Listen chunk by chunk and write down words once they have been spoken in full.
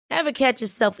Ever catch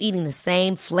yourself eating the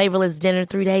same flavorless dinner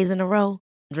 3 days in a row?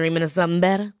 Dreaming of something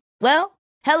better? Well,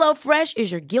 HelloFresh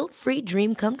is your guilt-free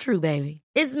dream come true, baby.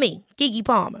 It's me, Keke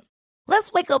Palmer.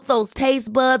 Let's wake up those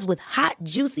taste buds with hot,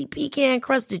 juicy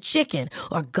pecan-crusted chicken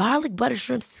or garlic butter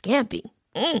shrimp scampi.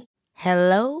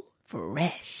 Hello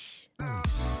Fresh.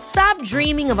 Stop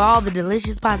dreaming of all the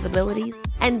delicious possibilities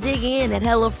and dig in at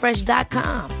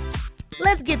HelloFresh.com.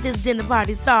 Let's get this dinner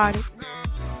party started.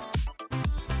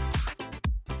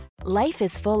 Life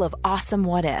is full of awesome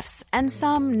what-ifs, and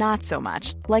some not so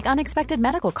much, like unexpected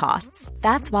medical costs.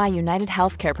 That's why United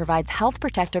Healthcare provides Health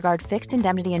Protector Guard fixed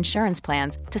indemnity insurance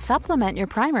plans to supplement your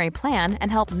primary plan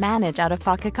and help manage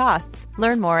out-of-pocket costs.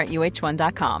 Learn more at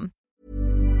uh1.com.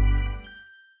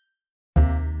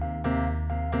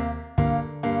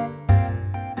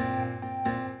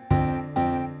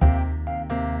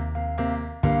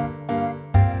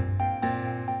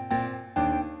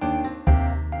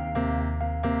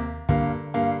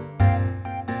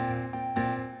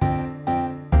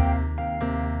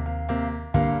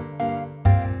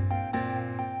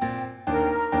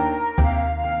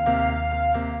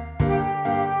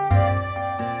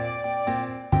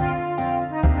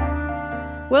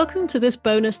 Welcome to this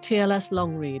bonus TLS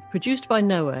long read, produced by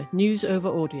Noah, News Over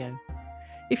Audio.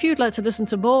 If you'd like to listen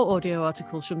to more audio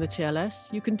articles from the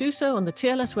TLS, you can do so on the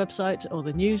TLS website or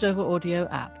the News Over Audio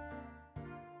app.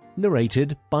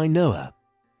 Narrated by Noah.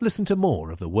 Listen to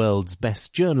more of the world's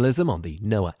best journalism on the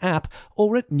Noah app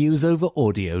or at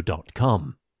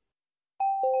newsoveraudio.com.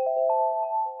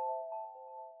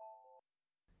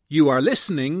 You are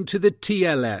listening to the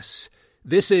TLS.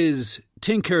 This is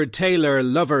Tinker, Tailor,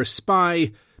 Lover,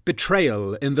 Spy,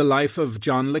 Betrayal in the Life of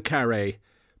John le Carré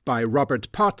by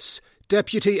Robert Potts,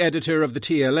 Deputy Editor of the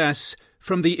TLS,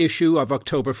 from the issue of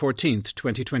October 14th,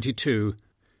 2022.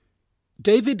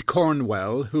 David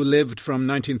Cornwell, who lived from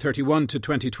 1931 to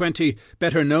 2020,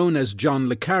 better known as John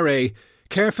le Carré,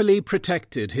 carefully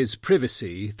protected his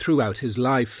privacy throughout his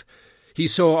life. He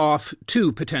saw off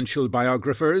two potential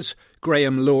biographers,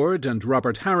 Graham Lord and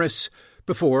Robert Harris,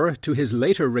 before, to his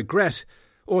later regret,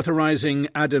 authorising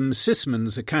Adam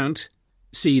Sisman's account.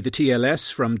 See the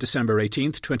TLS from December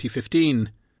 18,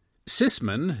 2015.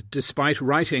 Sisman, despite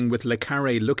writing with le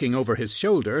Carré looking over his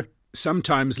shoulder,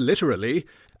 sometimes literally,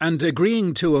 and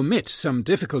agreeing to omit some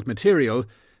difficult material,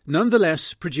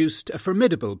 nonetheless produced a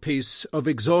formidable piece of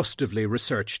exhaustively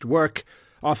researched work,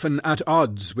 often at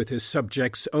odds with his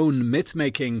subject's own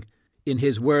myth-making. In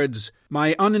his words,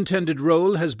 "My unintended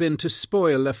role has been to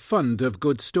spoil a fund of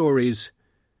good stories."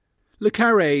 Le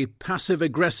Carré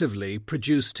passive-aggressively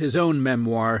produced his own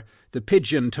memoir, The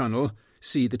Pigeon Tunnel,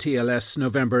 see the TLS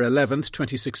November 11,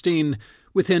 2016,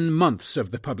 within months of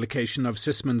the publication of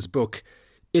Sisman's book.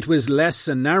 It was less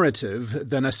a narrative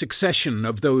than a succession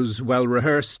of those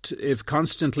well-rehearsed, if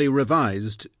constantly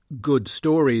revised, good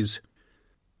stories.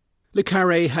 Le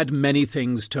Carré had many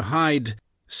things to hide,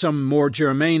 some more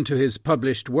germane to his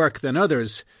published work than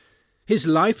others. His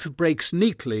life breaks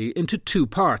neatly into two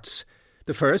parts.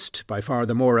 The first, by far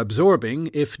the more absorbing,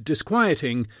 if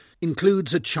disquieting,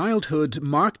 includes a childhood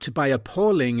marked by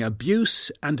appalling abuse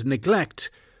and neglect,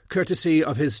 courtesy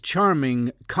of his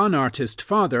charming con artist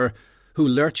father, who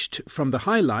lurched from the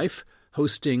high life,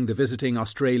 hosting the visiting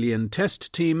Australian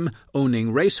Test team,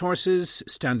 owning racehorses,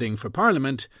 standing for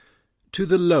Parliament, to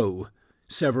the low,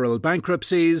 several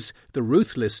bankruptcies, the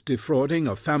ruthless defrauding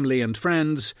of family and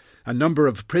friends, a number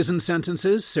of prison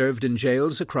sentences served in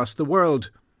jails across the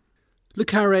world. Le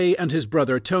Carré and his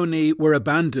brother Tony were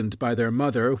abandoned by their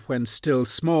mother when still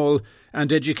small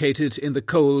and educated in the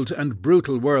cold and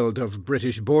brutal world of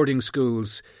British boarding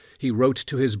schools. He wrote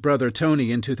to his brother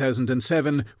Tony in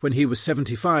 2007, when he was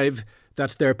 75,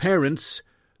 that their parents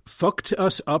fucked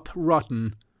us up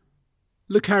rotten.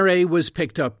 Le Carré was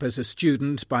picked up as a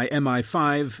student by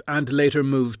MI5 and later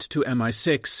moved to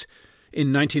MI6.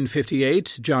 In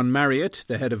 1958, John Marriott,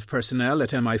 the head of personnel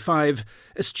at MI5,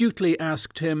 astutely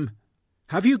asked him,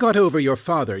 "Have you got over your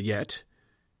father yet?"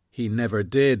 He never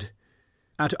did.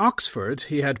 At Oxford,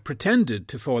 he had pretended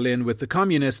to fall in with the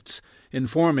communists,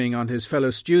 informing on his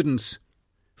fellow students.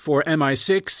 For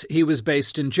MI6, he was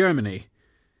based in Germany.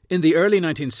 In the early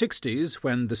 1960s,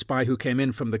 when The Spy Who Came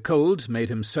In From the Cold made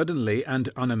him suddenly and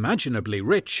unimaginably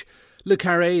rich, Le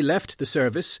Carré left the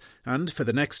service and, for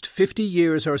the next 50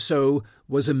 years or so,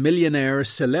 was a millionaire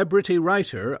celebrity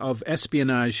writer of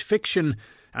espionage fiction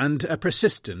and a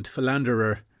persistent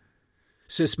philanderer.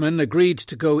 Sisman agreed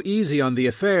to go easy on the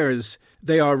affairs.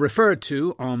 They are referred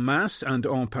to en masse and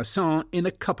en passant in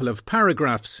a couple of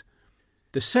paragraphs.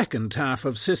 The second half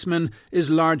of Sisman is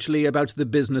largely about the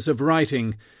business of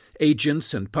writing,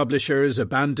 agents and publishers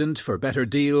abandoned for better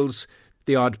deals,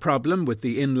 the odd problem with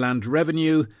the inland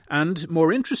revenue, and,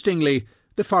 more interestingly,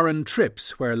 the foreign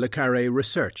trips where Le Carré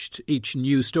researched each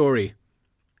new story.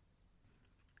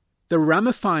 The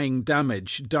ramifying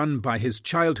damage done by his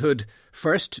childhood,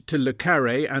 first to Le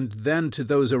Carré and then to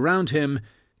those around him,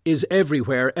 is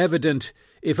everywhere evident,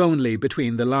 if only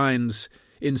between the lines,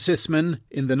 in Sisman,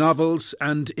 in the novels,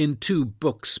 and in 2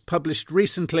 books published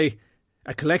recently,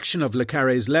 a collection of Le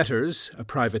Carré's letters, A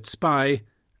Private Spy,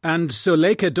 and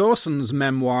Suleika Dawson's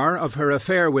memoir of her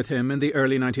affair with him in the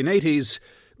early 1980s,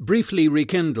 briefly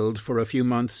rekindled for a few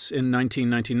months in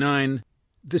 1999,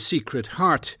 The Secret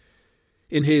Heart.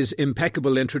 In his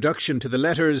impeccable introduction to the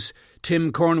letters,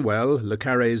 Tim Cornwell, Le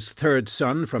Carré's 3rd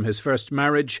son from his first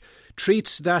marriage,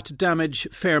 treats that damage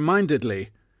fair-mindedly.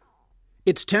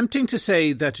 It's tempting to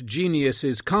say that genius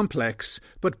is complex,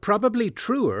 but probably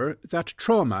truer that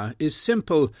trauma is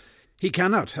simple. He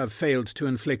cannot have failed to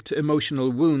inflict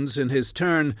emotional wounds in his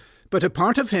turn, but a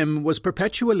part of him was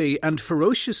perpetually and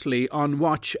ferociously on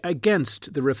watch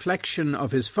against the reflection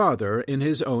of his father in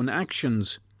his own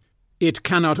actions. It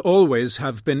cannot always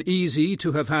have been easy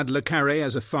to have had Le Carré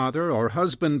as a father or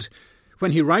husband.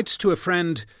 When he writes to a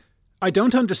friend, "I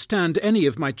don't understand any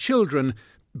of my children,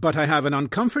 but I have an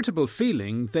uncomfortable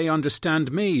feeling they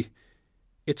understand me,"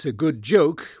 it's a good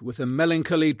joke with a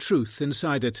melancholy truth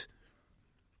inside it.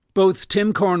 Both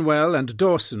Tim Cornwell and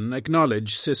Dawson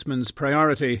acknowledge Sisman's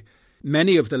priority.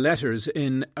 Many of the letters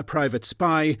in A Private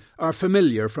Spy are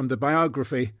familiar from the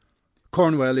biography.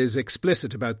 Cornwell is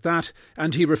explicit about that,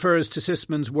 and he refers to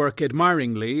Sisman's work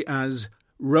admiringly as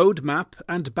roadmap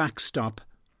and backstop.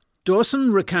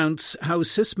 Dawson recounts how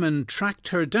Sisman tracked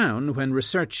her down when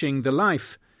researching the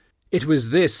life. It was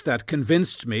this that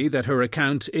convinced me that her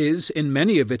account is, in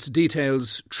many of its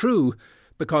details, true,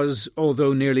 because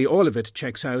although nearly all of it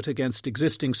checks out against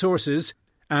existing sources,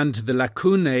 and the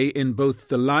lacunae in both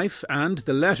the life and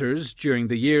the letters during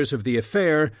the years of the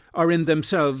affair are in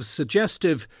themselves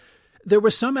suggestive, there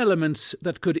were some elements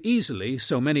that could easily,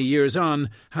 so many years on,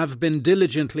 have been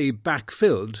diligently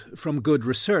backfilled from good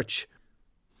research.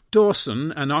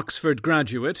 Dawson, an Oxford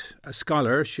graduate, a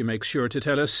scholar, she makes sure to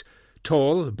tell us,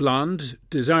 tall, blonde,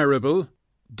 desirable,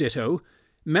 ditto,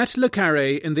 met Le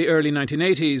Carré in the early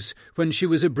 1980s when she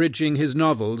was abridging his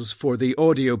novels for the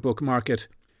audiobook market.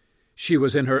 She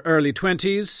was in her early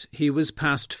 20s, he was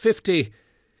past 50.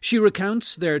 She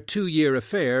recounts their 2-year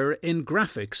affair in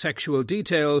graphic sexual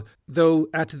detail, though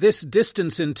at this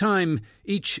distance in time,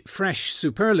 each fresh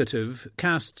superlative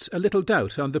casts a little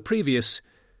doubt on the previous.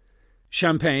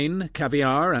 Champagne,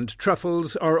 caviar and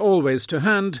truffles are always to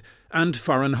hand, and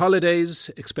foreign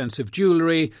holidays, expensive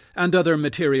jewellery, and other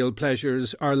material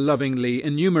pleasures are lovingly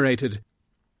enumerated.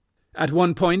 At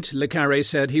one point, Le Carré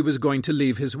said he was going to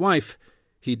leave his wife.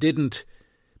 He didn't.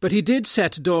 But he did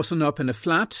set Dawson up in a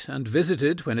flat and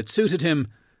visited when it suited him.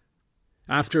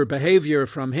 After behaviour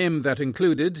from him that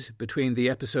included, between the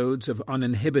episodes of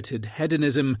uninhibited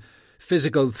hedonism,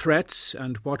 physical threats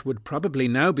and what would probably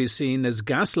now be seen as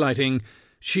gaslighting,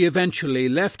 she eventually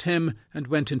left him and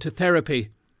went into therapy.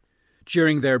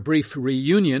 During their brief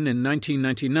reunion in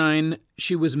 1999,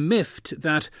 she was miffed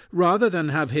that, rather than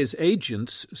have his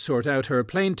agents sort out her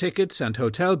plane tickets and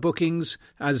hotel bookings,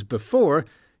 as before,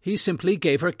 he simply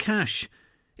gave her cash.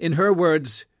 In her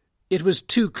words, it was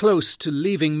too close to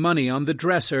leaving money on the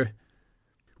dresser.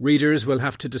 Readers will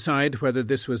have to decide whether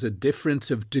this was a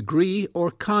difference of degree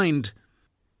or kind.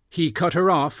 He cut her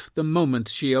off the moment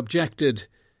she objected.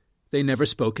 They never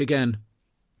spoke again.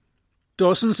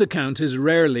 Dawson's account is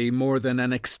rarely more than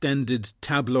an extended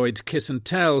tabloid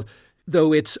kiss-and-tell,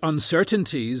 though its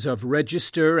uncertainties of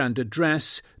register and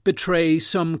address betray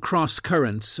some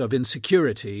cross-currents of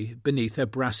insecurity beneath a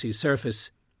brassy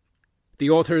surface. The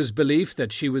author's belief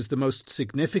that she was the most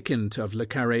significant of Le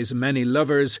Carré's many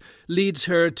lovers leads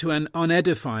her to an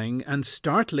unedifying and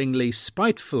startlingly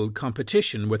spiteful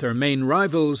competition with her main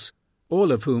rivals,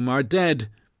 all of whom are dead.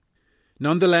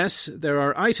 Nonetheless, there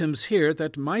are items here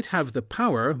that might have the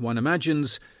power, one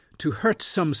imagines, to hurt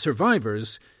some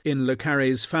survivors in Le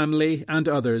Carré's family and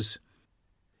others.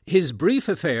 His brief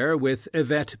affair with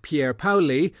Yvette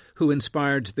Pierre-Pauli, who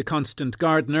inspired The Constant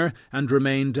Gardener and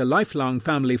remained a lifelong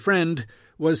family friend,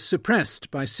 was suppressed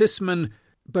by Sisman,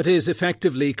 but is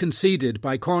effectively conceded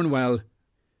by Cornwell.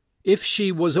 If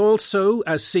she was also,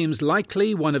 as seems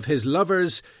likely, one of his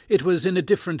lovers, it was in a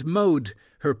different mode.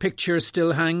 Her picture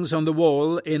still hangs on the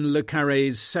wall in Le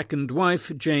Carré's second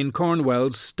wife, Jane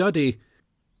Cornwell's study.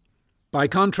 By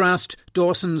contrast,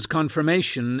 Dawson's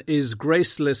confirmation is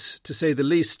graceless, to say the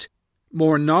least.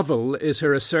 More novel is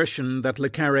her assertion that Le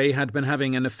Carré had been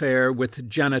having an affair with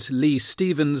Janet Lee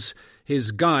Stevens,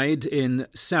 his guide in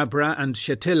Sabra and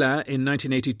Shatila in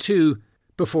 1982,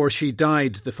 before she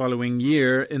died the following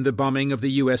year in the bombing of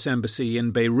the US Embassy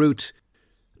in Beirut.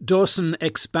 Dawson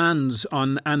expands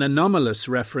on an anomalous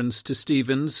reference to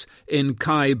Stevens in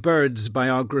Kai Bird's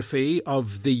biography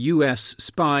of the US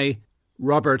spy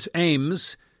Robert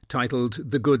Ames, titled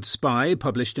The Good Spy,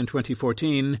 published in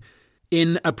 2014.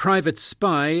 In A Private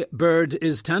Spy, Bird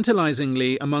is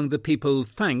tantalizingly among the people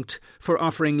thanked for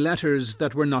offering letters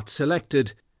that were not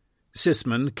selected.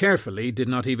 Sisman carefully did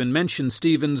not even mention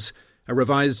Stevens. A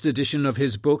revised edition of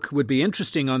his book would be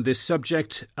interesting on this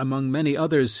subject, among many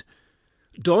others.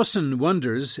 Dawson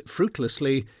wonders,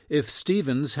 fruitlessly, if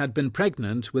Stevens had been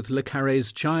pregnant with Le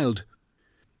Carré's child.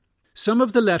 Some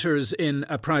of the letters in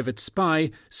A Private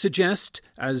Spy suggest,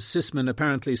 as Sisman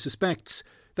apparently suspects,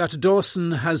 that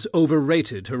Dawson has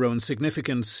overrated her own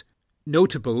significance.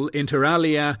 Notable, inter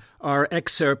alia, are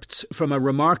excerpts from a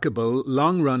remarkable,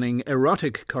 long-running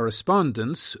erotic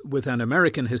correspondence with an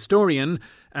American historian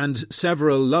and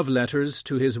several love letters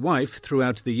to his wife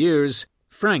throughout the years,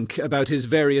 frank about his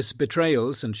various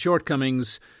betrayals and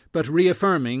shortcomings, but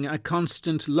reaffirming a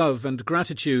constant love and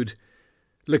gratitude.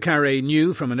 Le Carré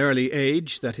knew from an early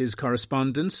age that his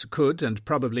correspondence could and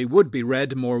probably would be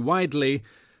read more widely,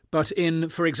 but in,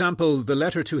 for example, the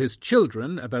letter to his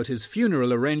children about his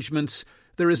funeral arrangements,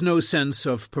 there is no sense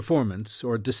of performance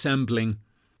or dissembling.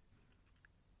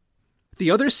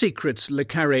 The other secrets Le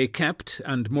Carré kept,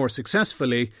 and more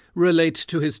successfully, relate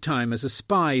to his time as a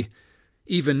spy.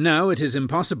 Even now it is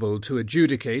impossible to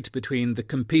adjudicate between the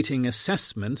competing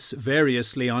assessments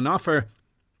variously on offer.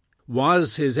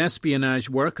 Was his espionage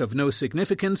work of no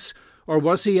significance, or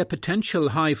was he a potential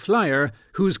high flyer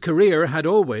whose career had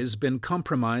always been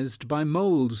compromised by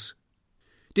moles?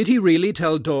 Did he really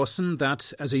tell Dawson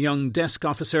that, as a young desk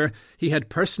officer, he had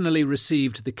personally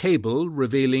received the cable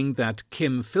revealing that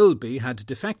Kim Philby had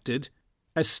defected,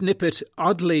 a snippet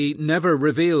oddly never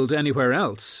revealed anywhere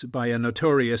else by a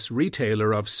notorious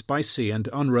retailer of spicy and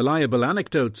unreliable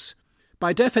anecdotes?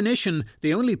 By definition,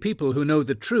 the only people who know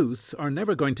the truth are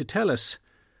never going to tell us.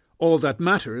 All that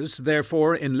matters,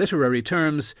 therefore, in literary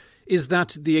terms, is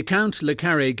that the account Le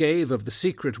Carré gave of the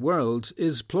secret world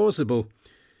is plausible.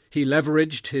 He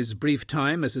leveraged his brief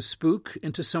time as a spook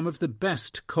into some of the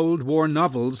best Cold War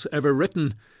novels ever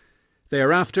written.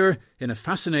 Thereafter, in a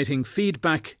fascinating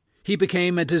feedback, he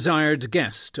became a desired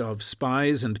guest of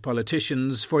spies and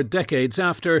politicians for decades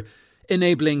after,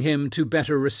 enabling him to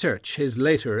better research his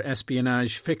later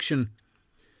espionage fiction.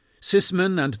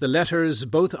 Sisman and the letters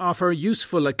both offer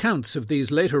useful accounts of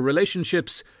these later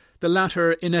relationships. The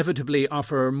latter inevitably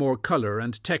offer more colour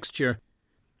and texture.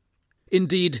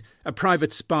 Indeed, A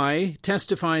Private Spy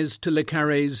testifies to Le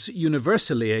Carré's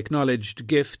universally acknowledged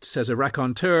gifts as a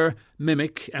raconteur,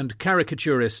 mimic and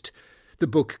caricaturist. The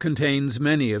book contains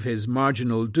many of his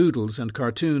marginal doodles and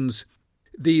cartoons.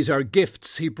 These are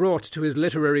gifts he brought to his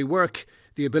literary work,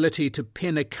 the ability to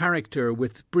pin a character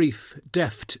with brief,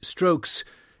 deft strokes,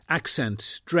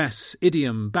 accent, dress,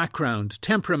 idiom, background,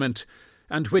 temperament,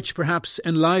 and which perhaps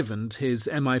enlivened his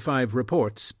MI5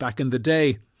 reports back in the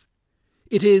day.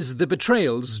 It is the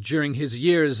betrayals during his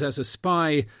years as a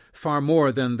spy, far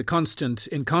more than the constant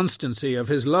inconstancy of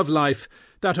his love life,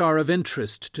 that are of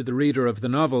interest to the reader of the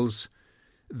novels.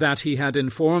 That he had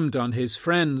informed on his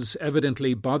friends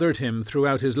evidently bothered him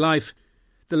throughout his life.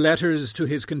 The letters to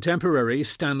his contemporary,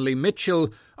 Stanley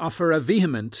Mitchell, offer a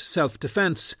vehement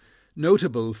self-defence,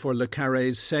 notable for Le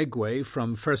Carré's segue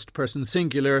from first-person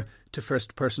singular to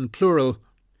first-person plural.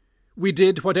 We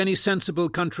did what any sensible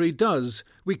country does.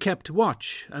 We kept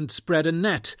watch and spread a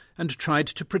net and tried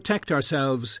to protect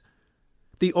ourselves.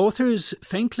 The author's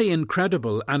faintly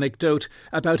incredible anecdote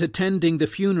about attending the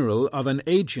funeral of an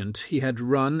agent he had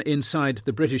run inside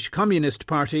the British Communist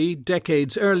Party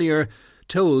decades earlier,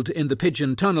 told in the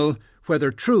Pigeon Tunnel,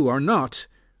 whether true or not,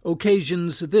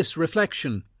 occasions this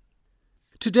reflection.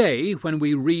 Today, when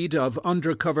we read of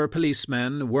undercover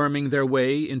policemen worming their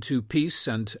way into peace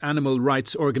and animal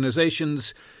rights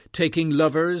organisations, taking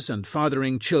lovers and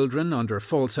fathering children under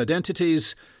false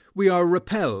identities, we are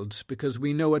repelled because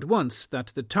we know at once that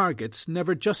the targets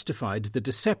never justified the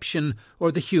deception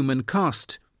or the human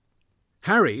cost.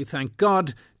 Harry, thank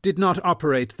God, did not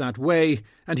operate that way,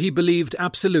 and he believed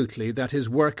absolutely that his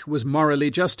work was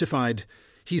morally justified.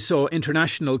 He saw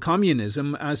international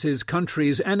communism as his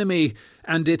country's enemy,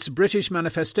 and its British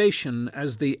manifestation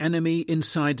as the enemy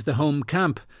inside the home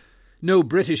camp. No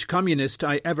British communist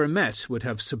I ever met would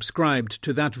have subscribed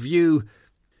to that view.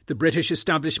 The British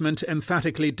establishment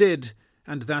emphatically did,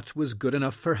 and that was good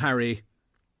enough for Harry.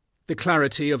 The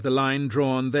clarity of the line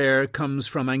drawn there comes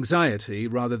from anxiety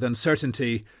rather than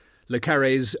certainty. Le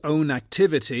Carré's own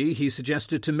activity, he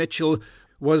suggested to Mitchell,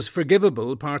 was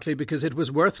forgivable partly because it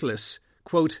was worthless.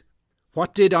 Quote,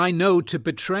 "What did I know to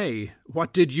betray?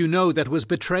 What did you know that was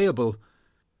betrayable?"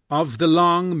 Of the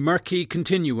long, murky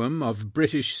continuum of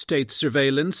British state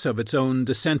surveillance of its own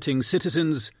dissenting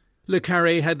citizens, Le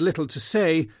Carré had little to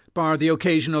say, bar the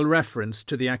occasional reference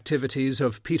to the activities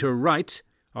of Peter Wright,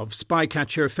 of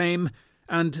Spycatcher fame,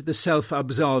 and the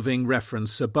self-absolving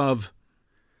reference above.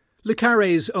 Le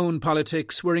Carré's own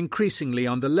politics were increasingly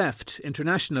on the left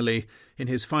internationally. In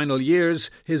his final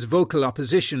years, his vocal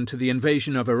opposition to the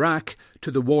invasion of Iraq, to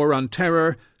the war on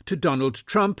terror, to Donald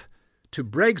Trump, to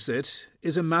Brexit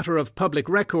is a matter of public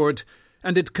record,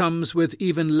 and it comes with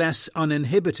even less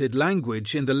uninhibited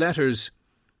language in the letters.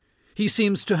 He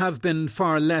seems to have been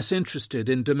far less interested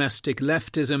in domestic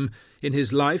leftism in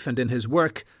his life and in his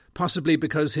work, possibly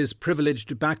because his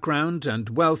privileged background and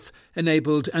wealth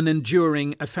enabled an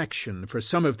enduring affection for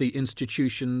some of the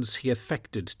institutions he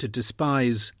affected to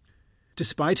despise.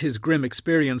 Despite his grim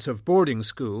experience of boarding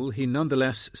school, he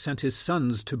nonetheless sent his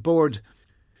sons to board.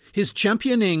 His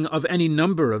championing of any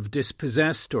number of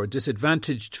dispossessed or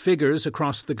disadvantaged figures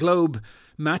across the globe,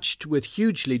 matched with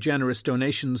hugely generous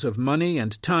donations of money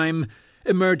and time,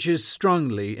 emerges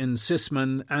strongly in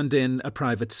Sisman and in A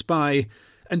Private Spy,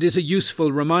 and is a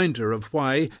useful reminder of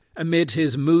why, amid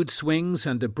his mood swings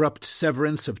and abrupt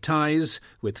severance of ties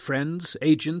with friends,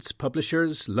 agents,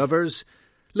 publishers, lovers,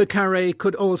 Le Carré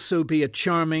could also be a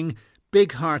charming,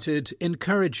 big-hearted,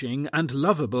 encouraging and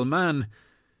lovable man.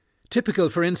 Typical,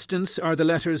 for instance, are the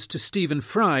letters to Stephen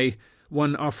Fry,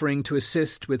 one offering to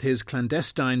assist with his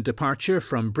clandestine departure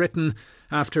from Britain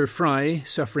after Fry,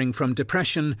 suffering from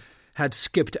depression, had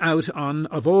skipped out on,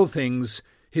 of all things,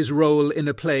 his role in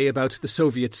a play about the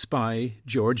Soviet spy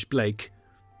George Blake.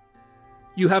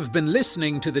 You have been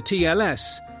listening to the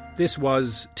TLS. This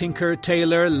was Tinker,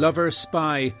 Tailor, Lover,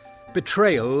 Spy,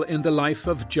 Betrayal in the Life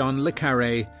of John Le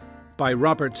Carré by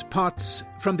Robert Potts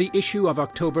from the issue of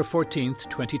October 14th,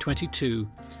 2022.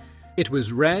 It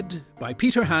was read by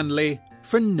Peter Hanley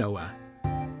for Noah.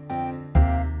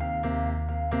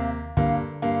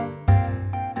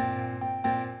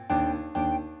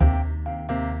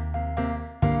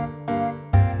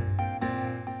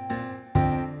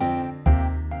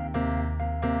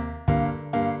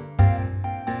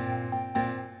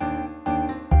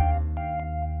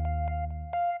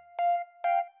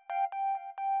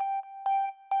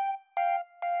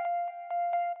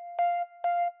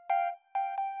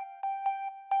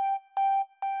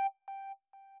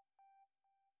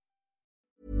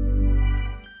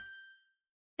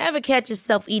 Ever catch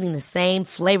yourself eating the same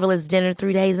flavorless dinner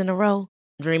 3 days in a row?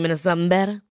 Dreaming of something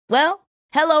better? Well,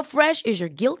 HelloFresh is your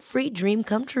guilt-free dream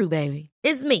come true, baby.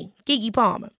 It's me, Keke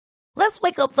Palmer. Let's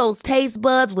wake up those taste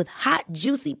buds with hot,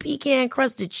 juicy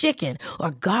pecan-crusted chicken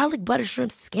or garlic butter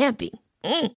shrimp scampi.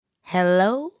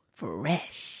 Hello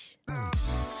Fresh.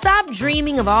 Stop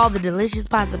dreaming of all the delicious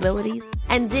possibilities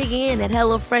and dig in at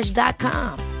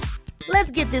HelloFresh.com.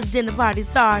 Let's get this dinner party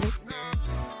started.